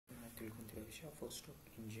ವಿಷಯ four stroke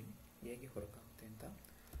engine ಹೇಗೆ work ಆಗುತ್ತೆ ಅಂತ.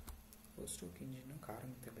 ಫೋರ್ ಸ್ಟ್ರೋಕ್ ಇಂಜಿನ್ ಕಾರ್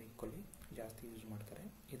ಮತ್ತು ಬೈಕಲ್ಲಿ ಜಾಸ್ತಿ ಯೂಸ್ ಮಾಡ್ತಾರೆ.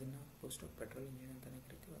 ಇದನ್ನು ಫೋರ್ ಸ್ಟ್ರೋಕ್ ಪೆಟ್ರೋಲ್ ಇಂಜಿನ್ ಅಂತಲೇ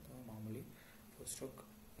ಕರಿತೀವಿ ಅಥವಾ ಮಾಮೂಲಿ ಫೋರ್ ಸ್ಟ್ರೋಕ್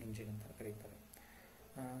ಇಂಜಿನ್ ಅಂತ ಕರೀತಾರೆ.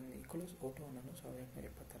 ನಿಕೋಲಸ್ ಓಟೋ ಅನ್ನೋನು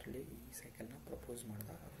 1870ರಲ್ಲಿ ಈ ಸೈಕಲ್ನ ಪ್ರಪೋಸ್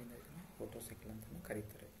ಮಾಡಿದ. ಅದರಿಂದ ಇದನ್ನು ಓಟೋ ಸೈಕಲ್ ಅಂತಲೂ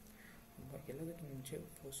ಕರೀತಾರೆ. ಎಲ್ಲದಕ್ಕಿಂತ ಮುಂಚೆ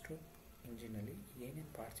ಫೋರ್ ಸ್ಟ್ರೋಕ್ ಇಂಜಿನಲ್ಲಿ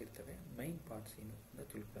ಏನೇನು ಪಾರ್ಟ್ಸ್ ಇರ್ತವೆ, ಮೈನ್ ಪಾರ್ಟ್ಸ್ ಏನು ಅಂತ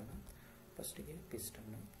ತಿಳ್ಕೊಳ್ಳೋಣ. ಫಸ್ಟಿಗೆ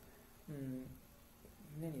piston.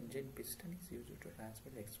 In an engine, piston is used to transfer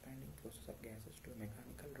the expanding forces of gases to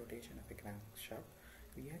mechanical rotation of a crankshaft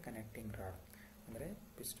via connecting rod. ಅಂದರೆ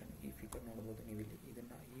ಪಿಸ್ಟನ್, ಈ ಫಿಗರ್ ನೋಡ್ಬೋದು ನೀವು ಇಲ್ಲಿ,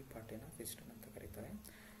 ಇದನ್ನು ಈ ಪಾರ್ಟಿನ ಪಿಸ್ಟನ್ ಅಂತ ಕರೀತಾರೆ.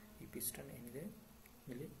 ಈ ಪಿಸ್ಟನ್ ಏನಿದೆ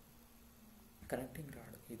ಇಲ್ಲಿ ಕನೆಕ್ಟಿಂಗ್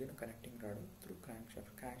ರಾಡ್, ಇದನ್ನು ಕನೆಕ್ಟಿಂಗ್ ರಾಡು ಥ್ರೂ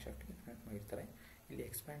ಕ್ರ್ಯಾಂಕ್ಶಾಫ್ಟ್ಗೆ ಕನೆಕ್ಟ್ ಮಾಡಿರ್ತಾರೆ. ಇಲ್ಲಿ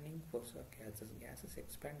expanding force of gases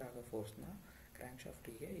expand ಆಗೋ ಫೋರ್ಸ್ನ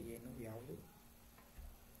ಕ್ರ್ಯಾಂಕ್ಶಾಫ್ಟಿಗೆ ಯಾವುದು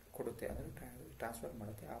ಕೊಡುತ್ತೆ, ಅದನ್ನು ಟ್ರಾನ್ಸ್ಫರ್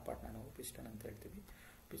ಮಾಡುತ್ತೆ. ಆ ಪಾರ್ಟ್ನ ನಾವು ಪಿಸ್ಟನ್ ಅಂತ ಹೇಳ್ತೀವಿ.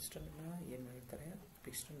 ಪಿಸ್ಟನ್ನ ಏನು ಮಾಡಿರ್ತಾರೆ,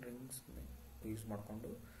 ಪಿಸ್ಟನ್ ರಿಂಗ್ಸ್ ಯೂಸ್ ಮಾಡಿಕೊಂಡು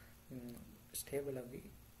ಸ್ಟೇಬಲ್ ಆಗಿ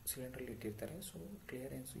ಸಿಲಿಂಡ್ರಲ್ಲಿ ಇಟ್ಟಿರ್ತಾರೆ. ಸೊ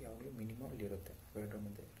ಕ್ಲಿಯರೆನ್ಸು ಯಾವಾಗಲೂ ಮಿನಿಮಮ್ ಇರುತ್ತೆ ಅವೆರಡರ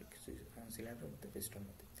ಮಧ್ಯೆ, ಸಿಲಿಂಡರ್ ಮತ್ತು ಪಿಸ್ಟನ್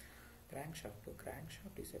ಮಧ್ಯೆ.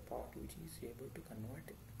 Crankshaft is A part which is able to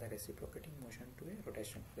convert the reciprocating motion to A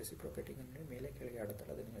rotation. Reciprocating ಅಂದರೆ ಮೇಲೆ ಕೆಳಗೆ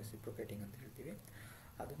ಆಡುತ್ತಲ್ಲ, ಅದನ್ನು ರೆಸಿಪ್ರೊಕೇಟಿಂಗ್ ಅಂತ ಹೇಳ್ತೀವಿ.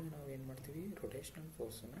 ಅದನ್ನು ನಾವು ಏನು ಮಾಡ್ತೀವಿ, ರೊಟೇಷನಲ್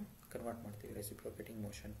ಫೋರ್ಸನ್ನು ಕನ್ವರ್ಟ್ ಮಾಡ್ತೀವಿ reciprocating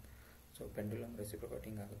motion. So pendulum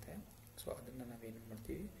reciprocating ಆಗುತ್ತೆ. ಸೊ ಅದನ್ನು ನಾವೇನು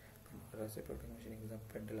ಮಾಡ್ತೀವಿ, ರೆಸಿಪ್ರೊಕೇಟಿಂಗ್ ಮೋಷನ್ ಎಕ್ಸಾಂಪಲ್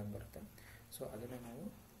ಪೆಂಡುಲಮ್ ಬರುತ್ತೆ. ಸೊ ಅದನ್ನು ನಾವು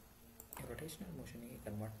ರೊಟೇಷನಲ್ ಮೋಷನಿಗೆ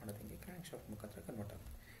ಕನ್ವರ್ಟ್ ಮಾಡೋದಂಗೆ ಕ್ರ್ಯಾಂಕ್ಶಾಫ್ಟ್ ಮುಖಾಂತರ ಕನ್ವರ್ಟ್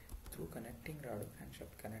ಆಗುತ್ತೆ. Through connecting rod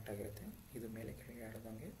crankshaft connect ಆಗಿರುತ್ತೆ. ಇದು ಮೇಲೆ ಕೆಳಗೆ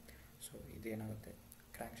ಆಡೋದಂಗೆ. ಸೊ ಇದೇನಾಗುತ್ತೆ,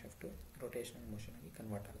 ಕ್ರ್ಯಾಂಕ್ಶಾಫ್ಟು ರೊಟೇಷನಲ್ ಮೋಷನಾಗಿ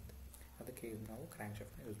ಕನ್ವರ್ಟ್ ಆಗುತ್ತೆ. ಅದಕ್ಕೆ ನಾವು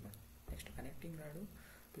ಕ್ರ್ಯಾಂಕ್ಶಾಫ್ಟ್ನ ಯೂಸ್ ಮಾಡ್ತೀವಿ. ನೆಕ್ಸ್ಟ್ ಕನೆಕ್ಟಿಂಗ್ ರಾಡು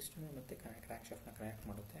ಪಿಸ್ಟನ್ ಮತ್ತು ಕ್ರ್ಯಾಂಕ್ಶಾಫ್ಟ್ನ ಕನೆಕ್ಟ್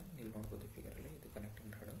ಮಾಡುತ್ತೆ. ಇಲ್ಲಿ ನೋಡ್ಬೋದು ಫಿಗರಲ್ಲಿ, ಇದು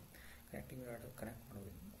connecting rod. Connecting rod connect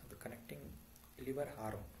ಮಾಡೋದು, ಅದು connecting liver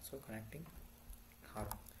arm. So connecting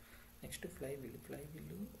arm. Next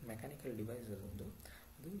ಫ್ಲೈವಿಲ್ಲು mechanical device ಅದೊಂದು.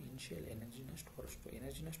 ಅದು ಇನಿಷಿಯಲ್ ಎನರ್ಜಿನ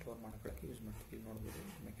ಸ್ಟೋರ್ ಮಾಡ್ಕೊಳ್ಳೋಕ್ಕೆ ಯೂಸ್ ಮಾಡ್ತೀವಿ. ಇಲ್ಲಿ ನೋಡ್ಬೋದು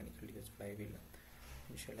ಮೆಕ್ಯಾನಿಕಲ್ ಡಿವೈಸ್ ಫ್ಲೈವಿಲ್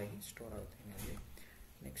ಇನಿಷಿಯಲ್ ಆಗಿ ಸ್ಟೋರ್ ಆಗುತ್ತೆ ಎನರ್ಜಿ.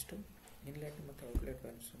 ನೆಕ್ಸ್ಟು ಇನ್ಲೆಟ್ ಮತ್ತು ಔಟ್ಲೆಟ್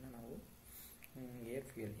ವ್ಯಾಲ್ವ್ಸನ್ನು ನಾವು ಏರ್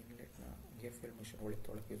ಫ್ಯೂಯಲ್ ಮಿಕ್ಸರ್ ಒಳಗೆ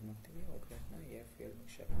ತೊಳಕ್ಕೆ ಯೂಸ್ ಮಾಡ್ತೀವಿ. ಔಟ್ಲೆಟ್ನ ಏರ್ ಫ್ಯೂಯಲ್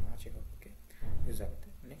ಮಿಕ್ಸರ್ನ ಆಚೆಗೆ ಹಾಕೋಕ್ಕೆ ಯೂಸ್ ಆಗುತ್ತೆ.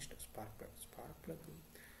 ನೆಕ್ಸ್ಟ್ ಸ್ಪಾರ್ಕ್ ಪ್ಲಗ್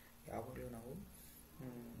ಯಾವಾಗಲೂ ನಾವು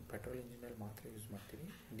ಪೆಟ್ರೋಲ್ ಇಂಜಿನಲ್ಲಿ ಮಾತ್ರ ಯೂಸ್ ಮಾಡ್ತೀವಿ.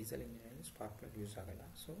 ಡೀಸೆಲ್ ಇಂಜಿನಲ್ಲಿ ಸ್ಪಾರ್ಕ್ ಪ್ಲಗ್ ಯೂಸ್ ಆಗೋಲ್ಲ.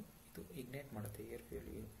 ಸೊ ಇದು ಇಗ್ನೈಟ್ ಮಾಡುತ್ತೆ ಏರ್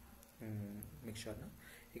ಫ್ಯೂಯಲ್ ಮಿಕ್ಸರ್ನ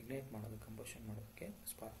ಇಗ್ನೈಟ್ ಮಾಡೋದು, ಕಂಬಷನ್ ಮಾಡೋದಕ್ಕೆ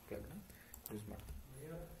ಸ್ಪಾರ್ಕ್ ಪ್ಲಗ್ನ ಯೂಸ್ ಮಾಡ್ತೀವಿ.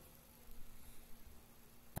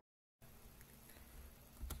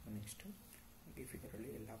 ನೆಕ್ಸ್ಟು ಈ ಫಿಗರಲ್ಲಿ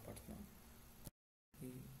ಎಲ್ಲ ಪಾರ್ಟ್ಸ್ನ, ಈ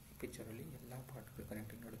ಪಿಕ್ಚರಲ್ಲಿ ಎಲ್ಲ ಪಾರ್ಟ್ಗಳು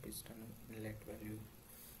connecting rod, piston, inlet value,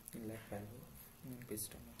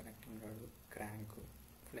 piston, connecting rod, ಕ್ರ್ಯಾಂಕು,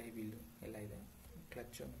 ಫ್ಲೈವೀಲು ಎಲ್ಲ ಇದೆ.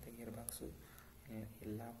 ಕ್ಲಚ್ಚು ಮತ್ತು ಗೇರ್ ಬಾಕ್ಸು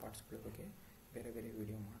ಎಲ್ಲ ಪಾರ್ಟ್ಸ್ಗಳ ಬಗ್ಗೆ ಬೇರೆ ಬೇರೆ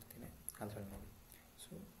ವಿಡಿಯೋ ಮಾಡ್ತೀನಿ, ಅದರಲ್ಲಿ ನೋಡಿ.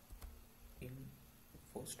 ಸೊ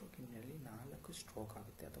ಫೋರ್ ಸ್ಟ್ರೋಕ್ ಇಂಜಿನಲ್ಲಿ 4 ಸ್ಟ್ರೋಕ್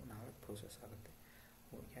ಆಗುತ್ತೆ ಅಥವಾ 4 ಪ್ರೋಸೆಸ್ ಆಗುತ್ತೆ.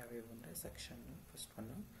 ಯಾವ್ಯಾವ ಅಂದರೆ section first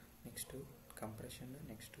one, next ಕಂಪ್ರೆಷನ್ನು,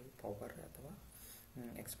 next power ಅಥವಾ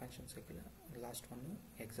expansion cycle, last one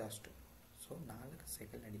exhaust. So 4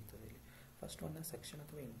 cycle ನಡೀತದೆ ಇಲ್ಲಿ. ಫಸ್ಟ್ ಒನ್ನ ಸೆಕ್ಷನ್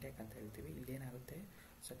ಅಥವಾ ಇಂಟೇಕ್ ಅಂತ ಹೇಳ್ತೀವಿ. ಇಲ್ಲೇನಾಗುತ್ತೆ,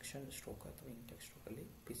 ಸೆಕ್ಷನ್ ಸ್ಟ್ರೋಕ್ ಅಥವಾ intake ಸ್ಟ್ರೋಕಲ್ಲಿ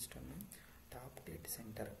piston top dead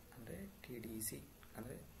centre ಅಂದರೆ TDC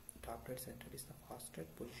ಅಂದರೆ top dead centre is the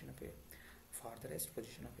ಫಾರ್ದರೆಸ್ಟ್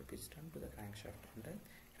position of A piston to the crankshaft. ಅಂದರೆ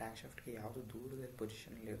ಕ್ರ್ಯಾಂಕ್ಶಾಫ್ಟ್ಗೆ ಯಾವುದು ದೂರದಲ್ಲಿ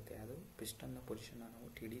ಪೊಸಿಷನಲ್ಲಿ ಇರುತ್ತೆ ಅದು ಪಿಸ್ಟನ್ನ ಪೊಸಿಷನ್ನ ನಾವು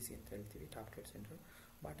TDC ಅಂತ ಹೇಳ್ತೀವಿ, top dead centre.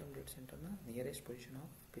 Bottom dead ಸೆಂಟರ್ನ nearest position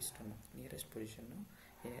of piston, nearest position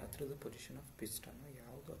ಹತ್ರದ ಪೊಸಿಷನ್ ಆಫ್ ಪಿಸ್ಟನ್ನು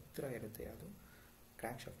ಯಾವುದು ಹತ್ತಿರ ಇರುತ್ತೆ ಯಾವುದು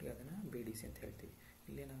ಕ್ರ್ಯಾಂಕ್ಶಾಫ್ಟ್ಗೆ ಅದನ್ನು BDC ಅಂತ ಹೇಳ್ತೀವಿ.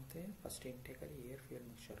 ಇಲ್ಲೇನಾಗುತ್ತೆ, ಫಸ್ಟ್ ಇಂಟೇಕಲ್ಲಿ ಏರ್ ಫ್ಯೂಯಲ್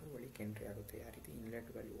ಮಿಕ್ಸರು ಒಳಗೆ ಎಂಟ್ರಿ ಆಗುತ್ತೆ. ಯಾವ ರೀತಿ ಇನ್ಲೆಟ್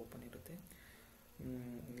ವ್ಯಾಲ್ಯೂ ಓಪನ್ ಇರುತ್ತೆ,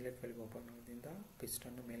 ಇನ್ಲೆಟ್ ವ್ಯಾಲ್ಯೂ ಓಪನ್ ಆಗೋದ್ರಿಂದ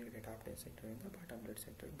ಪಿಸ್ಟನ್ನು ಮೇಲ್ಗಡೆ ಟಾಪ್ ಡೆಡ್ ಸೆಂಟರಿಂದ ಬಾಟಮ್ ಡೆಡ್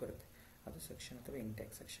ಸೆಂಟರ್ಗೆ ಬರುತ್ತೆ. ಅದು ಸೆಕ್ಷನ್ ಅಥವಾ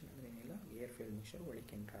ಇಂಟೇಕ್. ಸೆಕ್ಷನ್ ಅಂದರೆ ಏನಿಲ್ಲ, ಏರ್ ಫ್ಯೂಯಲ್ ಮಿಕ್ಸರ್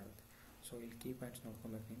ಒಳಗೆ ಎಂಟ್ರಿ ಆಗುತ್ತೆ. ಸೊ ಇಲ್ಲಿ ಕೀ ಪಾಯಿಂಟ್ಸ್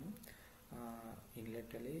ನೋಡ್ಕೊಬೇಕು ನೀನು.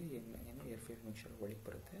 ಇನ್ಲೆಟಲ್ಲಿ ಏನು ಏರ್ ಫ್ಯೂಯಲ್ ಮಿಕ್ಸರ್ ಒಳಗೆ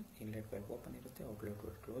ಬರುತ್ತೆ, ಇನ್ಲೆಟ್ ವ್ಯಾಲ್ಯೂ ಓಪನ್ ಇರುತ್ತೆ,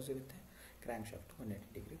 ಔಟ್ಲೆಟ್ ಕ್ಲೋಸ್ ಇರುತ್ತೆ. ಕ್ರ್ಯಾಂಕ್ಶಾಫ್ಟ್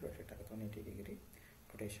 180 ಡಿಗ್ರಿ ರೊಟೇಟ್ ಆಗುತ್ತೆ, 180 degree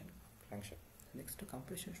rotation crankshaft. Next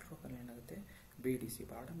compression ಸ್ಟ್ರೋಕಲ್ಲಿ ಏನಾಗುತ್ತೆ, BDC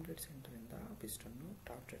bottom dead ಸೆಂಟರಿಂದ piston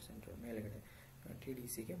top dead centre ಮೇಲ್ಗಡೆ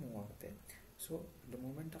TDCಗೆ ಮೂವ್ ಆಗುತ್ತೆ. So the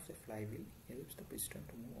movement of the flywheel helps the piston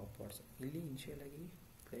to move upwards. ಇಲ್ಲಿ initial ಆಗಿ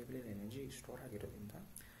flywheel energy store ಆಗಿರೋದ್ರಿಂದ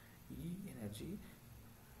ಈ energy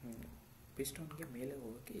ಪಿಸ್ಟನ್ಗೆ ಮೇಲೆ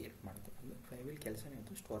ಹೋಗೋಕ್ಕೆ ಹೆಲ್ಪ್ ಮಾಡುತ್ತೆ. ಅಂದರೆ ಫ್ಲೈವೀಲ್ ಕೆಲಸನೇ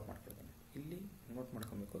ಅಂತ ಸ್ಟೋರ್ ಮಾಡ್ಕೊಳ್ತಾನೆ. ಇಲ್ಲಿ ನೋಟ್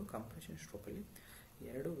ಮಾಡ್ಕೊಬೇಕು, ಕಂಪ್ರೆಷನ್ ಸ್ಟ್ರೋಕಲ್ಲಿ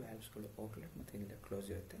 2 ವ್ಯಾಲ್ವ್ಸ್ಗಳು ಔಟ್ಲೆಟ್ ಮತ್ತು ಇನ್ಲೆಟ್ ಕ್ಲೋಸ್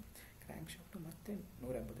ಇರುತ್ತೆ. ಕ್ರ್ಯಾಂಕ್ಶಾಫ್ಟ್ ಮತ್ತೆ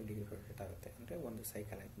 180 ಡಿಗ್ರಿ ರೊಟೇಟ್ ಆಗುತ್ತೆ. ಅಂದರೆ ಒಂದು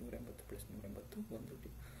ಸೈಕಲ್ ಆಯಿತು, 180 + 180 ಒಂದು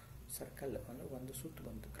ಸರ್ಕಲ್ ಅಂದರೆ ಒಂದು ಸುತ್ತು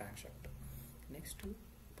ಬಂತು ಕ್ರ್ಯಾಂಕ್ಶಾಫ್ಟ್. ನೆಕ್ಸ್ಟು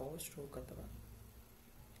ಪವರ್ ಸ್ಟ್ರೋಕ್ ಅಥವಾ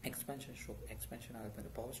ಎಕ್ಸ್ಪ್ಯಾನ್ಷನ್ ಆಗುತ್ತೆ.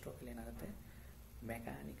 ಅಂದರೆ ಪವರ್ ಸ್ಟ್ರೋಕಲ್ಲಿ ಏನಾಗುತ್ತೆ,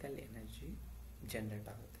 ಮೆಕ್ಯಾನಿಕಲ್ ಎನರ್ಜಿ ಜನ್ರೇಟ್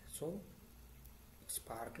ಆಗುತ್ತೆ. ಸೊ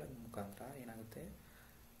ಸ್ಪಾರ್ಕ್ ಪ್ಲಗ್ ಮುಖಾಂತರ ಏನಾಗುತ್ತೆ,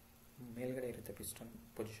 ಮೇಲ್ಗಡೆ ಇರುತ್ತೆ ಪಿಸ್ಟನ್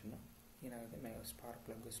ಪೊಸಿಷನ್ನು, ಏನಾಗುತ್ತೆ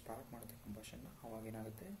ಸ್ಪಾರ್ಕ್ ಮಾಡುತ್ತೆ ಕಂಬಷನ್ನ, ಅವಾಗ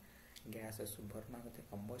ಏನಾಗುತ್ತೆ ಗ್ಯಾಸಸ್ಸು ಬರ್ನ್ ಆಗುತ್ತೆ,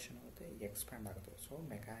 ಕಂಬಷನ್ ಆಗುತ್ತೆ, ಎಕ್ಸ್ಪ್ಯಾಂಡ್ ಆಗುತ್ತೆ. ಸೊ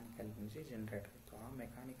ಮೆಕ್ಯಾನಿಕಲ್ ಎನರ್ಜಿ ಜನ್ರೇಟ್ ಆಗುತ್ತೆ. ಆ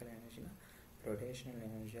ಮೆಕ್ಯಾನಿಕಲ್ ಎನರ್ಜಿನ ರೊಟೇಷನಲ್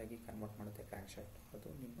ಎನರ್ಜಿಯಾಗಿ ಕನ್ವರ್ಟ್ ಮಾಡುತ್ತೆ ಕ್ರ್ಯಾಂಕ್ ಶಾಫ್ಟ್, ಅದು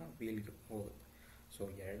ನಿಮ್ಮ ವೀಲ್ಗೆ ಹೋಗುತ್ತೆ. ಸೊ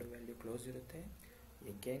ಎರಡು ವ್ಯಾಲ್ಯೂ ಕ್ಲೋಸ್ ಇರುತ್ತೆ,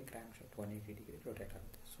 again crank shaft 180 degree rotate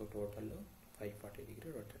ಆಗುತ್ತೆ. ಸೊ ಟೋಟಲ್ಲು 540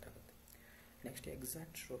 ಡಿಗ್ರಿ ರೊಟೇಟ್ ಆಗುತ್ತೆ. ನೆಕ್ಸ್ಟ್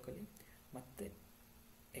ಎಕ್ಸಾಕ್ಟ್ ಸ್ಟ್ರೋಕಲ್ಲಿ ಮತ್ತೆ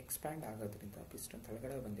ಎಕ್ಸ್ಪ್ಯಾಂಡ್ ಆಗೋದ್ರಿಂದ ಪಿಸ್ಟನ್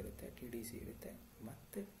ಕೆಳಗಡೆ ಬಂದಿರುತ್ತೆ, ಟಿ ಡಿ ಸಿ ಇರುತ್ತೆ,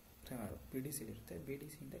 ಮತ್ತು ಪಿ ಡಿ ಸಿ ಇರುತ್ತೆ, ಬಿ ಡಿ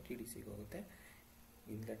ಸಿಯಿಂದ ಟಿ ಡಿ ಸಿಗೆ ಹೋಗುತ್ತೆ.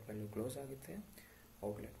 ಇನ್ಲೆಟ್ ವ್ಯಾಲ್ಯೂ ಕ್ಲೋಸ್ ಆಗುತ್ತೆ,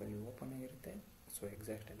 ಔಟ್ಲೆಟ್ ವ್ಯಾಲ್ಯೂ ಓಪನ್ ಆಗಿರುತ್ತೆ. ಸೊ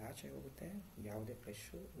ಎಕ್ಸಾಕ್ಟಲ್ಲಿ ಆಚೆ ಹೋಗುತ್ತೆ, ಯಾವುದೇ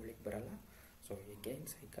ಫ್ರೆಶ್ಶು ಉಳಿಗೆ ಬರಲ್ಲ. ಸೊ ಎಗೇನ್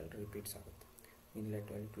ಸೈಕಲ್ ರಿಪೀಟ್ಸ್ ಆಗುತ್ತೆ. ಇನ್ಲೆಟ್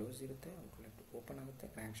ವ್ಯಾಲ್ಯೂ ಕ್ಲೋಸ್ ಇರುತ್ತೆ, ಔಟ್ಲೆಟ್ ಓಪನ್ ಆಗುತ್ತೆ,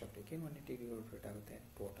 crank shaft again 180 degree rotate ಆಗುತ್ತೆ,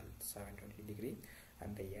 ಟೋಟಲ್ 720 ಡಿಗ್ರಿ.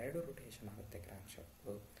 ಅಂದರೆ ಎರಡು ರೊಟೇಷನ್ ಆಗುತ್ತೆ ಕ್ರ್ಯಾಂಕ್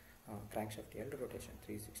ಶಾಫ್ಟ್ ಎರಡು ರೊಟೇಷನ್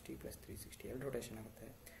 360 + 360 ಎರಡು ರೊಟೇಷನ್ ಆಗುತ್ತೆ.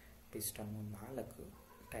 ಪಿಸ್ಟನ್ನು 4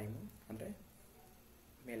 ಟೈಮು ಅಂದರೆ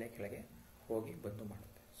ಮೇಲೆ ಕೆಳಗೆ ಹೋಗಿ ಬಂದು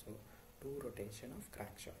ಮಾಡುತ್ತೆ. So 2 rotation of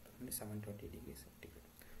crank shaft ಅಂದರೆ 720 ಡಿಗ್ರಿ ಸೆಂಟಿಗ್ರೇಡ್,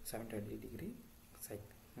 720 ಡಿಗ್ರಿ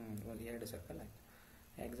ಎರಡು ಸರ್ಕಲ್ ಆಯಿತು.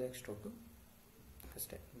 ಎಕ್ಸಾಕ್ಟ್ ಸ್ಟ್ರೋಕು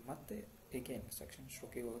ಅಷ್ಟೇ. ಮತ್ತು ಎಗೇನ್ ಸೆಕ್ಷನ್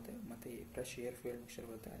ಸ್ಟ್ರೋಕಿಗೆ ಹೋಗುತ್ತೆ, ಮತ್ತು ಫ್ರೆಶ್ ಏರ್ ಫ್ಯೂಯಲ್ ಮಿಕ್ಸ್ಚರ್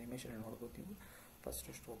ಬರುತ್ತೆ. ಅನಿಮೇಷನ್ ನೋಡ್ಬೋದು ನೀವು. ಫಸ್ಟ್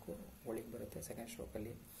ಸ್ಟ್ರೋಕು ಒಳಗೆ ಬರುತ್ತೆ, ಸೆಕೆಂಡ್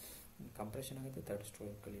ಸ್ಟ್ರೋಕಲ್ಲಿ ಕಂಪ್ರೆಷನ್ ಆಗುತ್ತೆ, ಥರ್ಡ್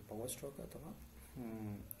ಸ್ಟ್ರೋಕಲ್ಲಿ ಪವರ್ ಸ್ಟ್ರೋಕ್ ಅಥವಾ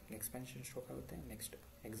ಎಕ್ಸ್ಪೆನ್ಷನ್ ಸ್ಟ್ರೋಕ್ ಆಗುತ್ತೆ, ನೆಕ್ಸ್ಟ್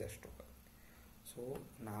ಎಕ್ಸಾಕ್ಟ್ ಸ್ಟ್ರೋಕ್ ಆಗುತ್ತೆ. ಸೊ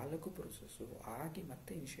 4 ಪ್ರೊಸೆಸ್ಸು ಆಗಿ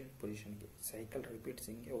ಮತ್ತೆ ಇನಿಷಿಯಲ್ ಪೊಸಿಷನ್ಗೆ ಸೈಕಲ್ ರಿಪೀಟ್ಸ್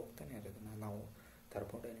ಹಿಂಗೆ ಹೋಗ್ತಾನೆ ಇರೋದನ್ನು ನಾವು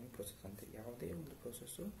ಥರ್ಮೋಡೈನಮಿಕ್ ಪ್ರೊಸೆಸ್ ಅಂತೀವಿ. ಯಾವುದೇ ಒಂದು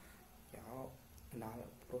ಪ್ರೊಸೆಸ್ಸು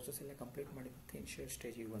ಪ್ರೊಸೆಸ್ಸೆಲ್ಲ ಕಂಪ್ಲೀಟ್ ಮಾಡಿ ಮತ್ತೆ ಇನಿಷಿಯಲ್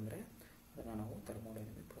ಸ್ಟೇಜಿಗೆ ಬಂದರೆ ಅದನ್ನು ನಾವು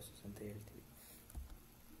ಥರ್ಮೋಡೈನಮಿಕ್ ಪ್ರೊಸೆಸ್ ಅಂತ ಹೇಳ್ತೀವಿ.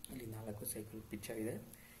 ಇಲ್ಲಿ 4 ಸೈಕಲ್ ಪಿಕ್ಚರ್ ಇದೆ,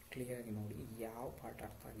 ಕ್ಲಿಯರಾಗಿ ನೋಡಿ. ಯಾವ ಪಾರ್ಟ್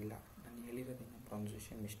ಅರ್ಥ ಆಗಿಲ್ಲ, ನಾನು ಹೇಳಿರೋದನ್ನು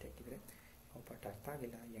ಪ್ರೊನೌನ್ಸಿಯೇಷನ್ ಮಿಸ್ಟೇಕ್ ಇದ್ದರೆ, ಯಾವ ಪಾರ್ಟ್ ಅರ್ಥ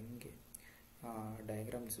ಆಗಿಲ್ಲ, ಹೆಂಗೆ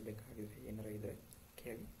ಡಯಾಗ್ರಾಮ್ಸ್ ಬೇಕಾಗಿದ್ರೆ ಏನಾರ ಇದ್ದರೆ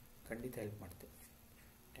ಕೇಳಿ, ಖಂಡಿತ ಹೆಲ್ಪ್ ಮಾಡ್ತೀವಿ.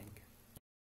 Thank you.